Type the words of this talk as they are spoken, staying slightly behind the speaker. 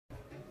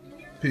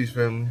Peace,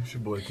 family. It's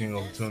your boy King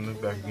Over Tuna,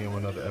 back again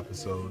with another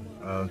episode.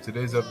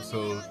 Today's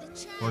episode,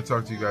 I want to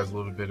talk to you guys a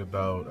little bit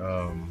about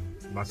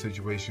my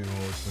situation,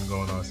 what's been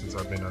going on since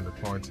I've been under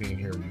quarantine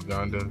here in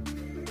Uganda.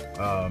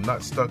 I'm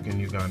not stuck in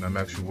Uganda. I'm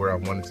actually where I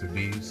wanted to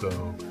be, so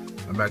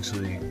I'm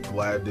actually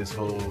glad this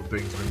whole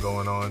thing's been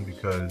going on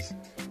because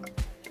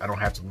I don't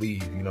have to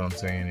leave, you know what I'm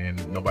saying,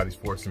 and nobody's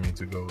forcing me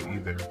to go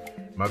either.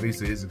 My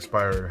visa is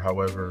expired,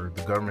 however,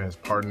 the government has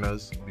pardoned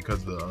us because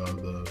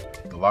of the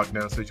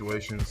lockdown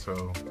situation,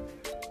 so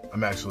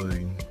I'm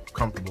actually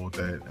comfortable with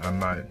that. I'm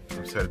not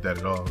upset at that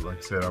at all. Like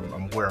I said,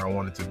 I'm where I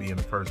wanted to be in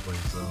the first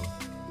place, so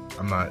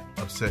I'm not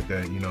upset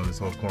that, you know, this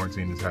whole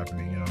quarantine is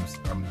happening. You know,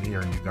 I'm here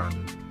in Uganda.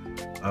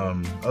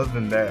 Other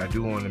than that, I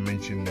do want to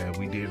mention that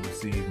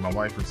my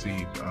wife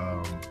received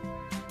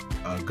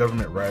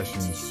government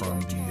rations from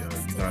the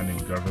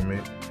Ugandan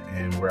government,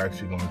 and we're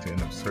actually going to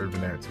end up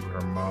serving that to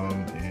her mom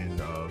and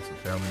some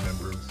family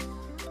members.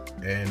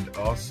 And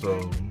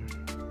also,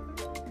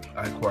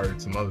 I acquired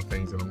some other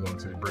things that I'm going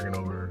to be bringing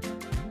over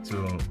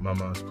to my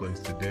mom's place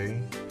today.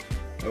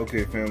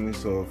 Okay, family,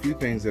 so a few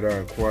things that I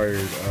acquired.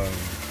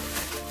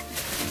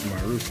 This is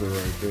my rooster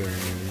right there, and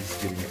he's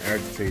getting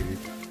agitated.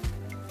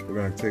 We're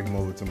going to take him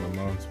over to my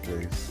mom's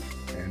place,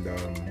 and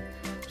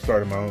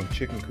started my own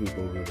chicken coop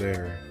over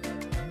there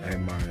at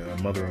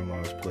my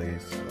mother-in-law's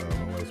place,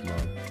 my wife's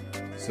mom.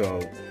 So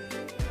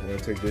I'm going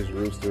to take this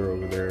rooster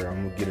over there.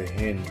 I'm going to get a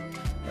hen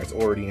that's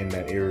already in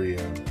that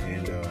area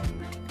and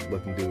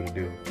let them do what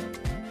they do.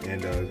 And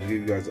to give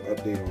you guys an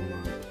update on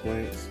my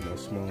plants, my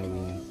small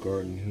little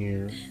garden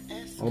here.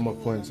 All my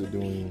plants are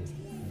doing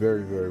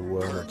very, very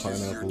well. My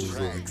pineapples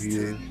over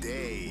here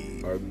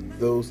are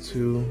those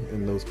two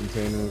in those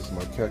containers.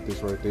 My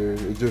cactus right there.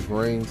 It just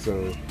rained,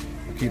 so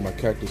I keep my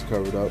cactus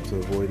covered up to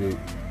avoid it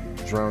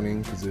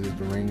drowning because it is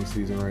the rainy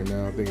season right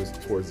now. I think it's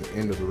towards the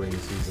end of the rainy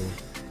season,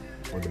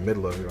 or the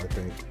middle of it, I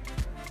think.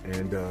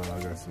 And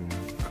I got some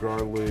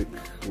garlic,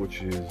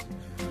 which is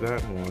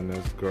that one.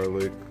 That's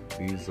garlic.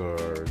 These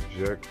are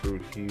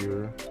jackfruit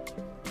here,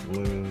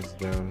 lemons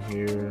down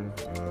here.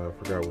 I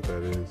forgot what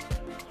that is.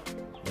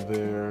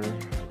 There, I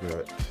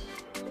got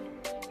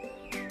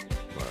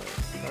my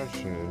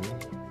passion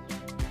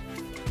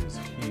is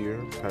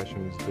here.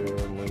 Passion is there.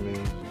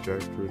 Lemons,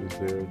 jackfruit is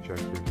there.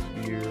 Jackfruit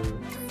is here.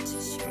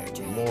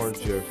 And more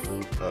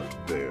jackfruit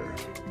up there.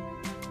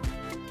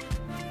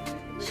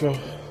 So,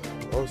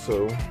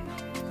 also,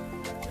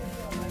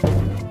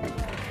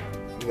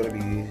 I'm going to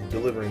be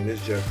delivering this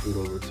jackfruit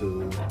over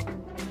to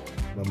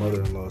my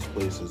mother-in-law's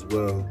place as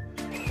well.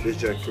 This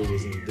jackfruit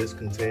was in this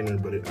container,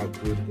 but it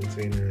outgrew the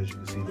container. As you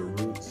can see, the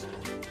roots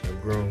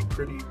have grown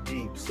pretty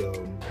deep, so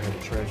I had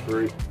to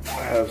transfer it.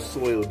 I have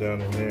soil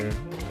down in there,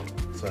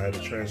 so I had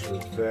to transfer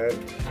that.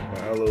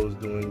 My aloe is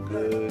doing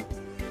good,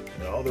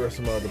 and all the rest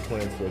of my other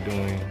plants are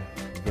doing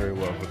very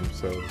well for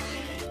themselves.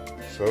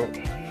 So,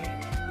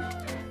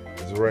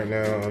 as of right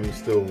now, I'm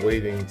still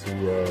waiting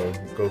to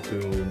go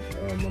to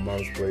my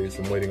mom's place.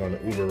 I'm waiting on the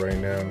Uber right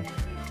now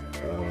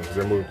because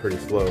they're moving pretty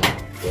slow.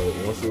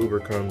 But once the Uber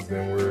comes,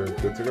 then we're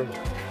good to go.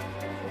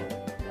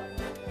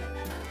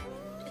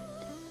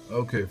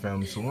 Okay,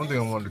 family, so one thing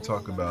I wanted to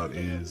talk about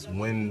is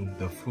when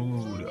the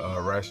food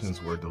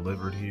rations were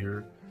delivered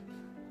here.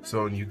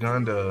 So in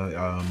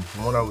Uganda,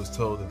 from what I was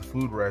told, that the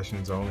food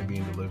rations are only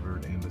being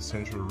delivered in the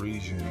central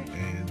region,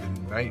 and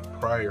the night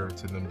prior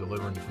to them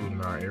delivering the food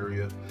in our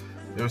area,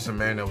 there was some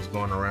man that was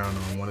going around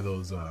on one of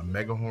those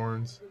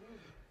megahorns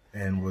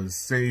and was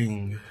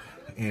saying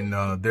in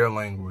their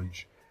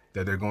language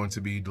that they're going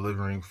to be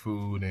delivering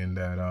food, and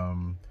that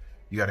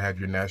you got to have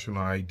your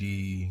national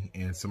ID,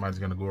 and somebody's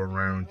going to go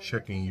around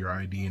checking your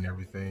ID and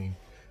everything.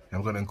 And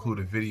I'm going to include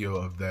a video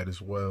of that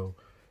as well,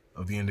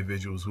 of the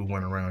individuals who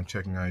went around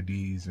checking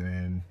IDs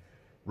and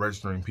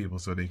registering people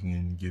so they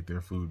can get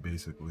their food,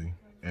 basically.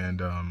 And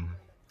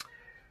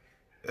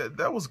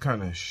that was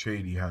kind of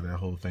shady how that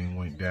whole thing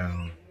went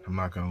down. I'm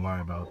not going to lie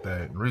about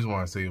that. The reason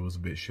why I say it was a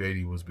bit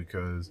shady was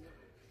because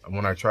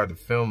when I tried to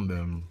film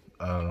them,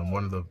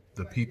 one of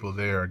the people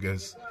there, I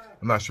guess,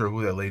 I'm not sure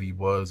who that lady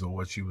was or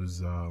what she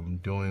was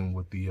doing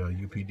with the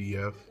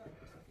UPDF,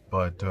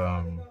 but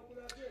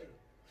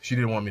she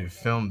didn't want me to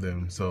film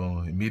them. So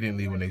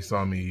immediately when they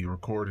saw me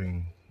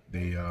recording,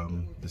 they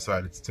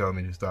decided to tell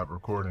me to stop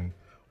recording,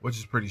 which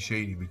is pretty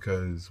shady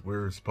because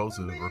we're supposed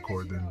to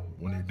record them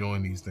when they're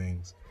doing these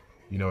things.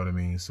 You know what I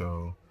mean?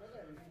 So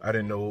I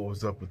didn't know what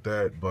was up with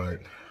that, but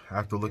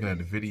after looking at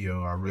the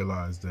video, I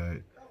realized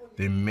that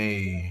they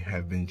may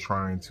have been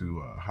trying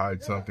to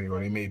hide something,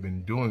 or they may have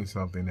been doing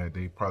something that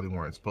they probably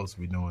weren't supposed to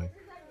be doing.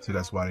 So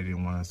that's why they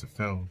didn't want us to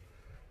film.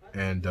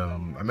 And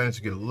I managed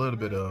to get a little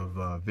bit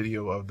of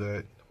video of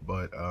that,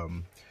 but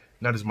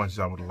not as much as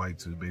I would have liked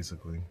to,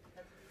 basically.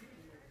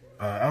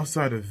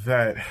 Outside of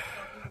that,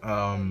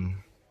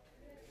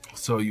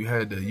 so you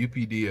had the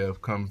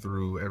UPDF come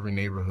through every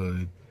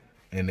neighborhood,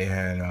 and they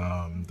had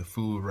the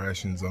food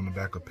rations on the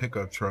back of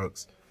pickup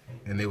trucks,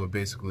 and they would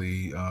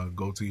basically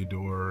go to your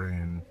door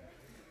and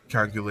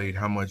calculate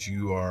how much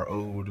you are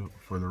owed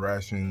for the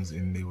rations,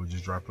 and they would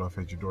just drop it off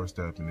at your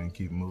doorstep and then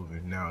keep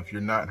moving. Now, if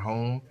you're not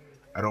home,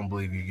 I don't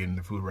believe you're getting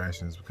the food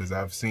rations, because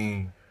I've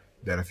seen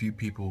that a few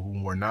people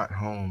who were not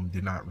home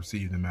did not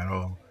receive them at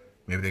all.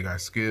 Maybe they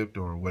got skipped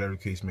or whatever the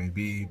case may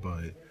be,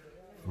 but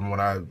from what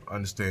I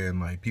understand,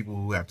 like, people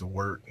who have to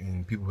work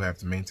and people who have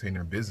to maintain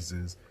their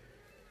businesses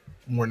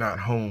were not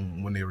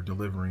home when they were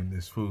delivering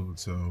this food.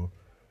 So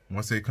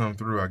once they come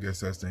through, I guess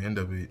that's the end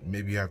of it.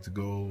 Maybe you have to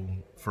go,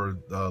 for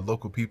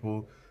local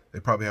people, they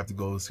probably have to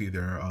go see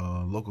their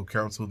local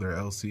council, their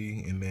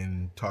LC, and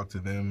then talk to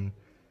them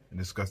and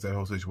discuss that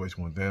whole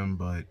situation with them.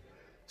 But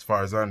as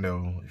far as I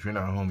know, if you're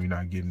not home, you're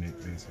not getting it,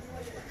 basically.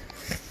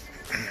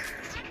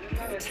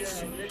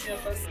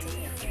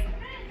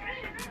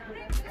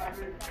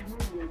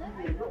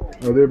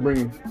 Oh, they're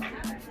bringing.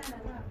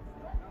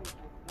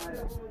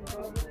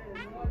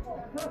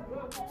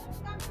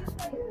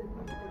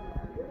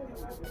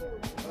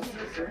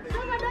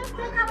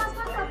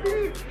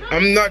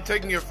 I'm not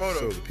taking your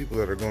photo. So the people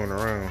that are going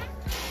around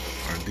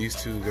are these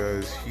two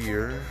guys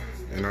here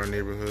in our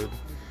neighborhood.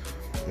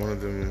 One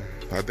of them,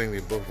 I think they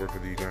both work for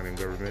the Ugandan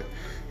government.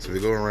 So they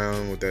go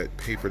around with that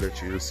paper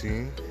that you're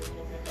seeing,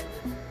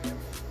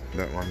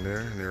 that one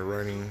there, and they're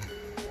writing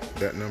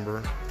that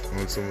number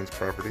on someone's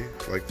property,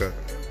 like that.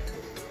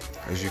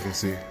 As you can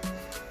see,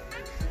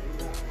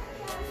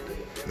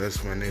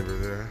 that's my neighbor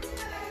there.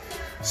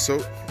 So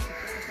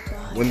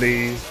when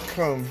they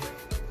come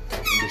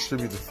and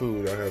distribute the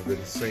food, I have the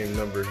same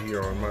number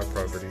here on my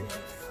property,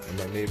 and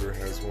my neighbor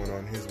has one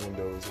on his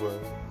window as well.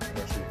 I'm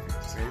not sure if you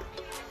can see it.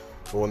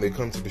 But when they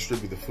come to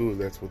distribute the food,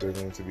 that's what they're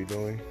going to be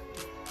doing,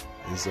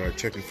 is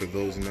checking for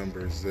those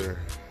numbers there.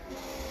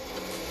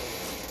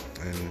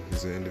 And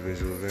there's an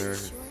individual there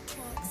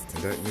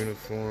in that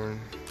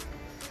uniform.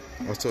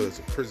 I was told it's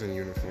a prison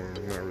uniform.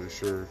 I'm not really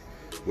sure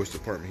which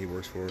department he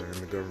works for in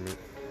the government.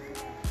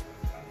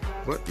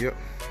 But yep,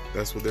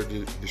 that's what they're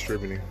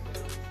distributing.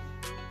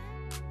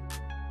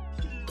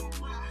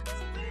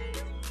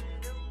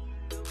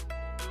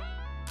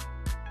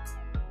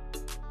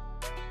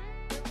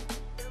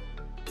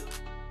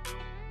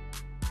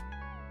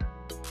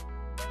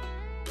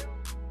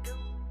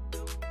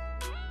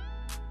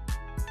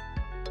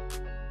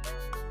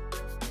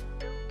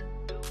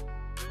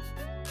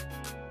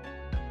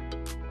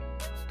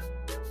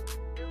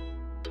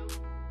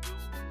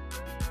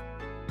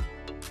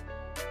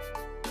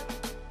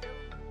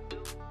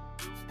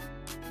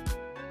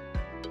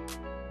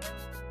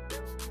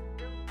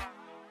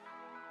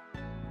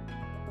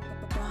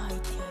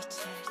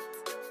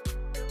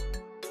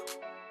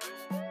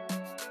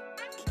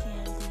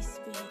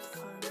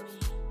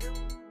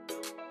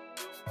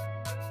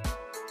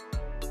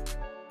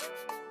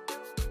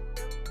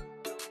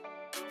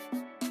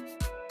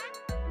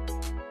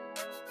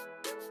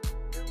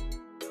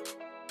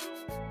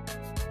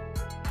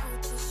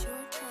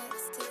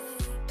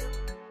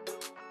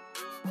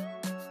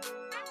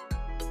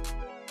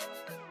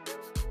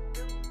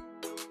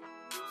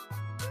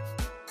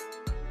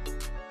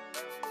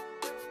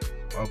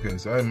 Okay,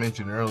 so I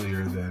mentioned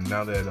earlier that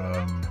now that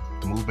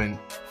movement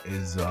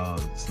is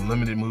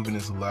limited movement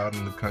is allowed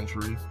in the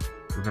country,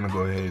 we're gonna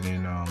go ahead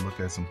and look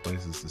at some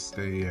places to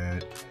stay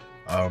at.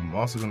 I'm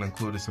also gonna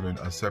include this in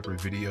a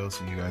separate video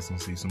so you guys can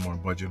see some more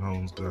budget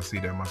homes, because I see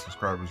that my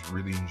subscribers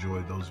really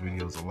enjoy those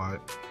videos a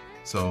lot.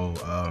 So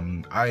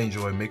I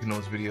enjoy making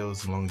those videos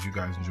as long as you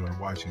guys enjoy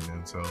watching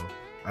them. So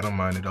I don't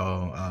mind at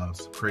all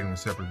creating a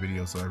separate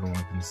video so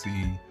everyone can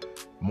see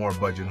more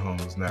budget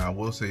homes. Now I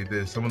will say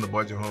this, some of the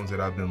budget homes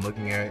that I've been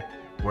looking at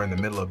were in the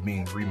middle of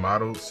being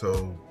remodeled,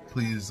 so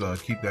please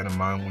keep that in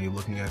mind when you're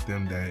looking at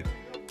them, that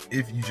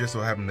if you just so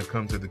happen to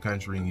come to the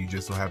country and you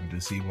just so happen to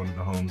see one of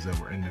the homes that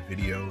were in the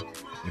video,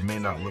 it may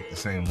not look the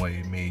same way.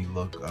 It may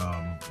look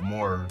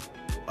more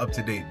up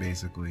to date,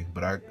 basically.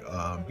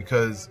 But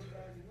because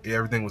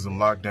everything was in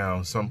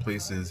lockdown, some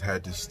places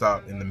had to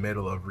stop in the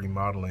middle of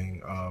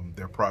remodeling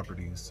their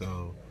properties.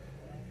 So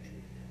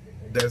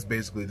that's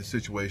basically the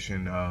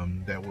situation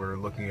that we're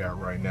looking at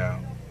right now.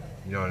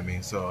 You know what I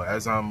mean? So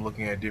as I'm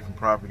looking at different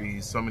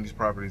properties, some of these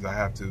properties I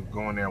have to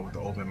go in there with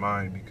an open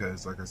mind,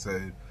 because like I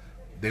said,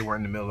 they were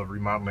in the middle of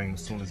remodeling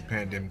as soon as the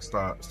pandemic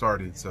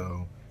started.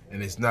 So,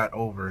 and it's not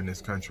over in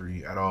this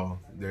country at all.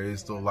 There is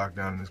still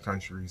lockdown in this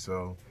country.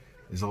 So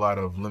there's a lot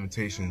of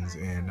limitations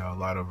and a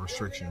lot of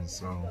restrictions.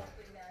 So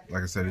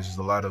like I said, it's just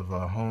a lot of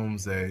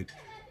homes that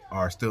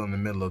are still in the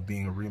middle of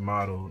being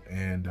remodeled,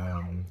 and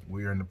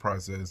we're in the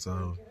process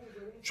of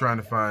trying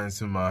to find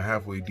some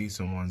halfway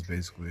decent ones,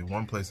 basically.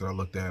 One place that I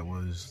looked at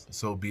was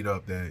so beat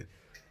up that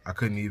I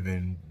couldn't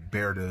even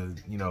bear to,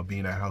 be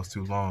in that house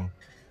too long.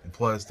 And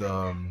plus,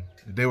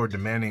 they were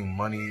demanding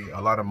money,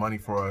 a lot of money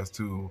for us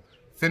to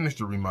finish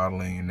the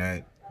remodeling,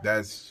 and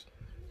that's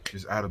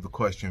just out of the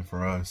question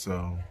for us.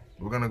 So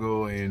we're gonna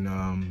go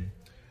and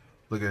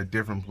look at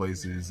different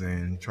places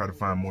and try to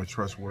find more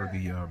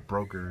trustworthy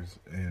brokers.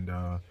 And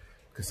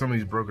because some of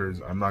these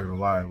brokers, I'm not gonna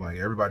lie, like,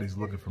 everybody's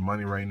looking for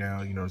money right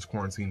now. This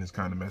quarantine has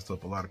kind of messed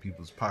up a lot of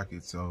people's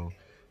pockets. So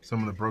some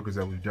of the brokers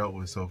that we've dealt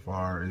with so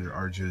far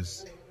are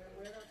just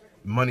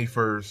money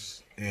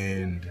first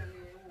and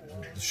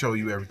show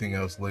you everything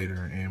else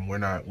later. And we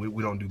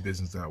don't do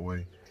business that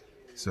way.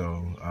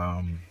 So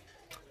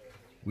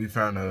we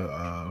found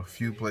a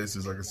few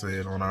places, like I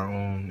said, on our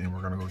own, and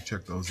we're gonna go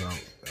check those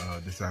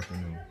out this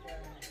afternoon.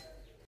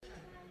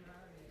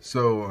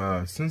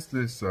 So since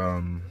this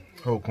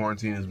whole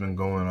quarantine has been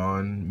going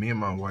on, me and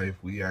my wife,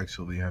 we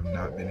actually have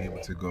not been able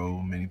to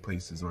go many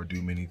places or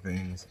do many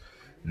things.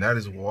 And that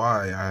is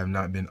why I have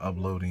not been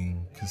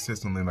uploading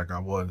consistently like I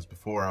was.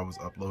 Before, I was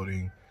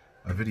uploading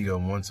a video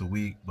once a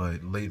week,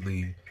 but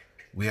lately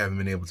we haven't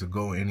been able to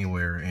go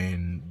anywhere.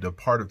 And the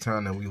part of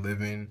town that we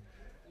live in,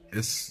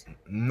 it's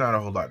not a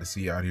whole lot to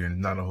see out here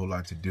and not a whole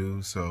lot to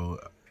do. So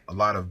a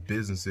lot of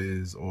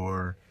businesses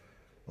or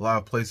a lot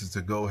of places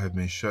to go have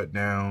been shut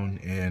down,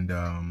 and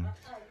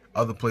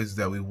other places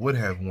that we would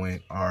have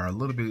went are a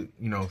little bit,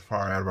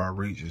 far out of our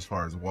reach as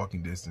far as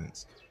walking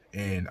distance.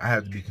 And I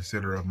have to be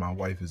considerate of my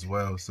wife as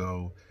well.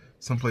 So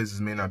some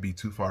places may not be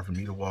too far for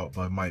me to walk,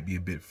 but it might be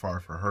a bit far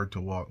for her to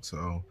walk.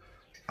 So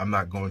I'm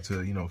not going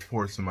to,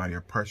 force somebody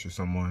or pressure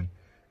someone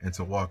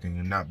into walking,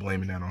 and not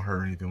blaming that on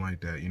her or anything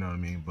like that. You know what I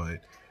mean? But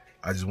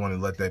I just want to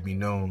let that be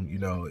known.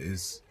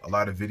 Is a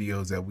lot of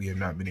videos that we have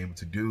not been able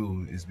to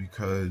do is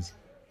because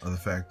of the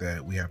fact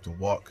that we have to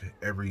walk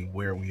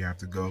everywhere we have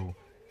to go,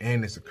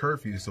 and it's a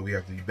curfew, so we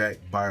have to be back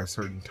by a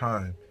certain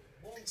time.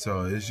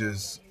 So it's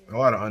just a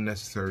lot of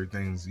unnecessary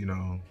things,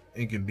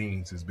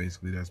 inconveniences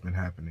basically that's been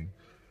happening.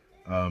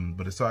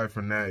 But aside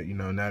from that,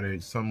 now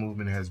that some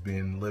movement has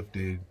been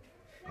lifted,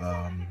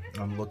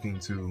 I'm looking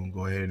to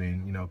go ahead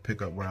and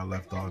pick up where I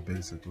left off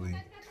basically.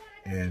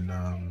 And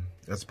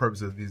that's the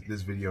purpose of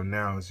this video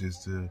now, is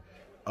just to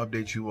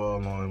update you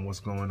all on what's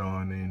going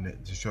on,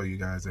 and to show you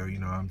guys that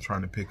I'm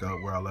trying to pick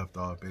up where I left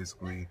off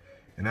basically,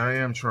 and I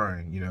am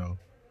trying,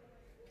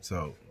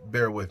 so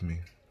bear with me.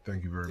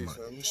 Thank you very much.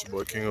 It's your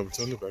boy King of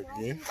Tuna back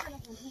again.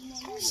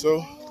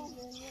 So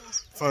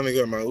finally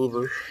got my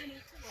Uber.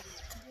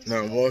 Now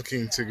I'm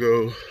walking to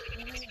go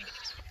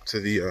to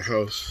the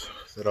house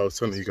that I was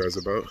telling you guys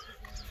about.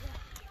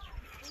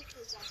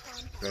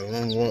 Got a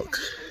long walk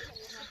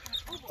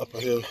up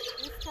a hill.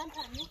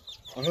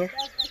 Okay.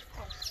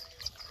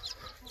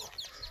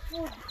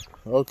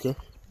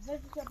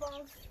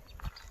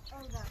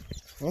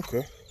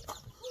 Okay.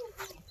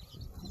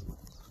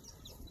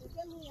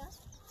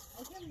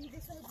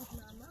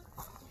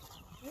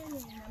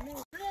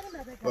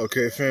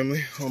 Okay,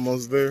 family,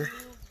 almost there.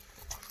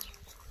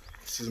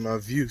 This is my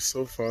view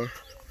so far.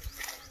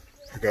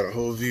 I got a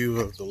whole view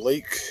of the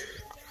lake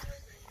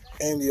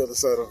and the other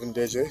side of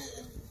Ndeje.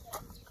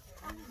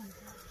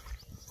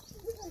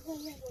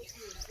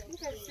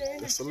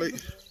 That's the lake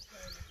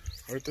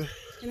right there.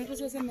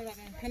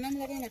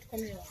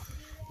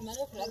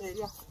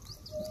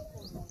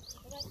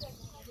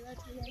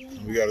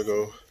 We gotta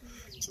go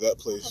to that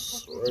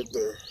place right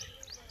there.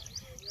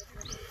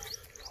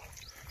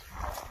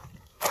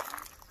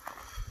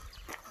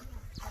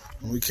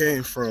 We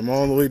came from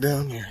all the way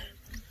down there.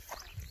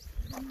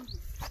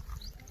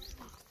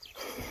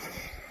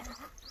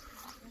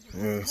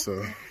 Yeah,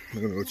 so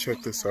I'm gonna go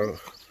check this out.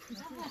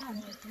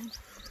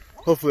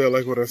 Hopefully I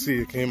like what I see.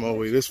 It came all the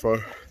way this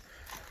far,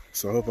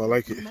 so I hope I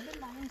like it.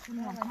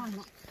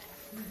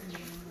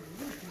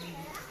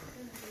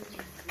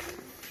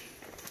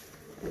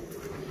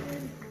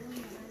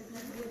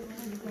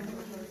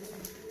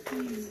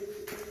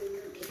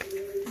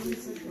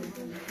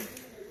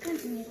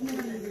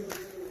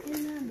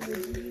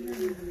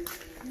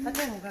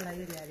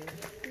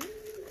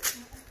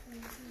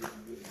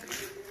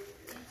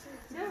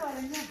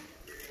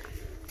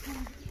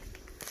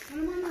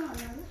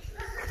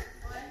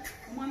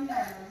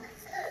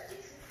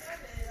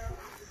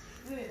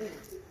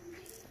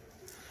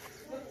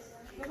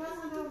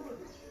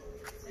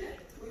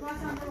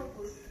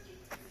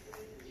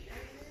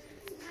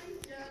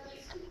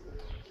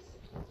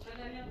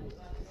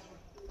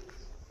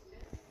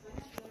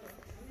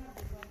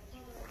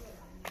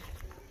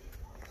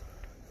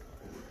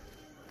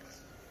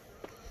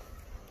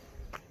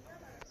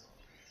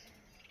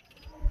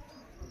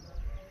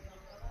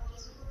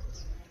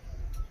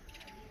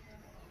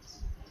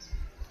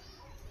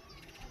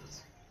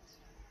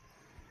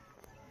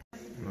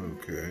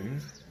 Okay,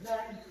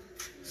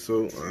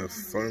 so I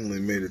finally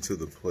made it to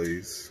the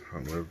place.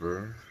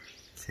 However,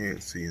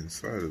 can't see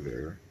inside of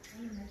there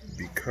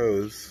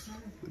because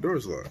the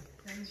door's locked.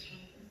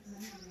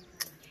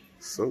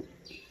 So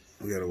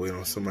we gotta wait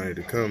on somebody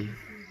to come,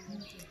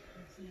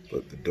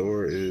 but the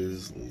door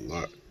is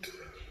locked.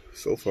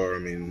 So far, I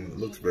mean, it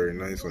looks very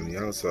nice on the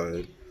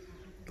outside.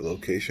 The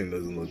location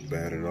doesn't look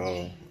bad at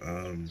all.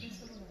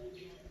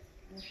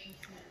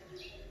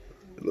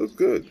 It looks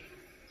good.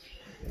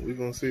 We're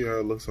gonna see how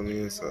it looks on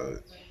the inside.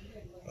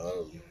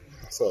 I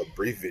saw a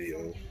brief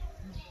video,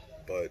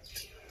 but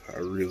I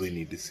really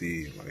need to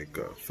see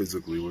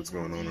physically what's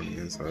going on the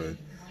inside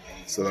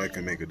so that I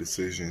can make a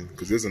decision.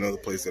 Because there's another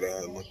place that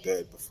I had looked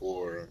at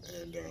before,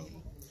 and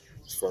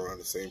it's for around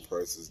the same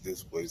price as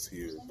this place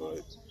here,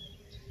 but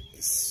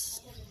it's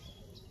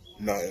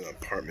not an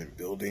apartment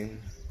building.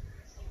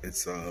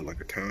 It's like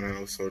a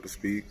townhouse, so to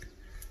speak,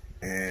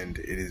 and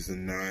it is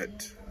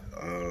not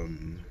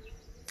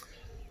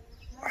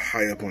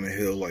high up on a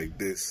hill like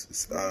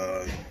this.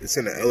 It's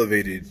in an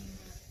elevated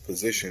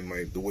position.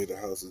 Like the way the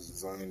house is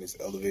designed is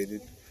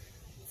elevated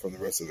from the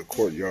rest of the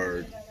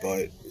courtyard,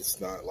 but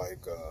it's not like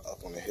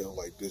up on a hill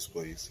like this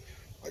place.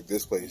 Like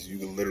this place, you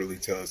can literally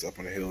tell it's up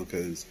on a hill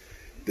because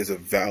there's a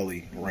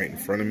valley right in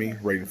front of me,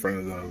 right in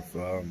front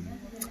of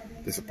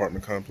this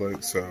apartment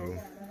complex. So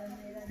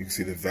you can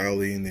see the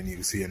valley, and then you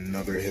can see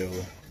another hill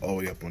all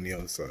the way up on the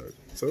other side.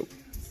 So,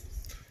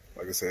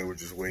 like I said, we're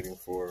just waiting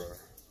for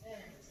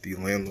the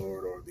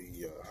landlord or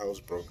the house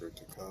broker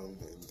to come,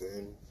 and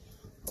then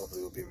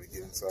hopefully we'll be able to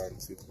get inside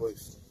and see the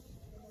place.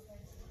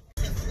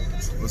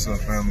 What's up,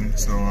 family?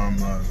 So I'm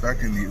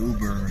back in the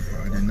Uber.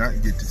 I did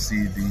not get to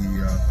see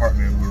the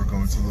apartment we were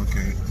going to look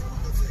at,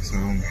 so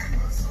I'm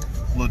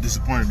a little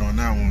disappointed on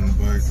that one,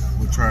 but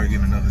we'll try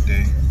again another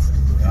day.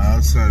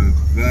 Outside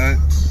of that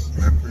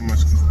pretty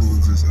much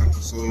concludes this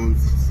episode,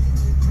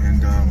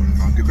 and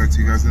I'll get back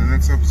to you guys in the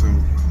next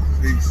episode.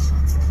 Peace.